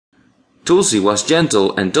Tulsi was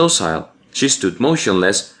gentle and docile. She stood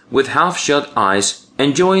motionless, with half-shut eyes,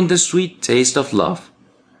 enjoying the sweet taste of love.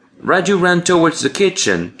 Raju ran towards the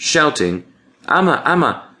kitchen, shouting,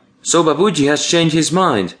 Amma, so Babuji has changed his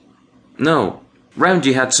mind. No,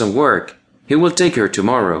 Ramji had some work. He will take her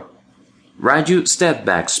tomorrow. Raju stepped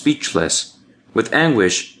back speechless. With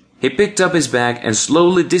anguish, he picked up his bag and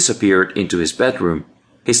slowly disappeared into his bedroom.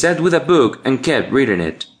 He sat with a book and kept reading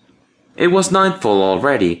it. It was nightfall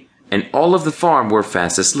already, and all of the farm were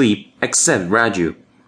fast asleep except Raju.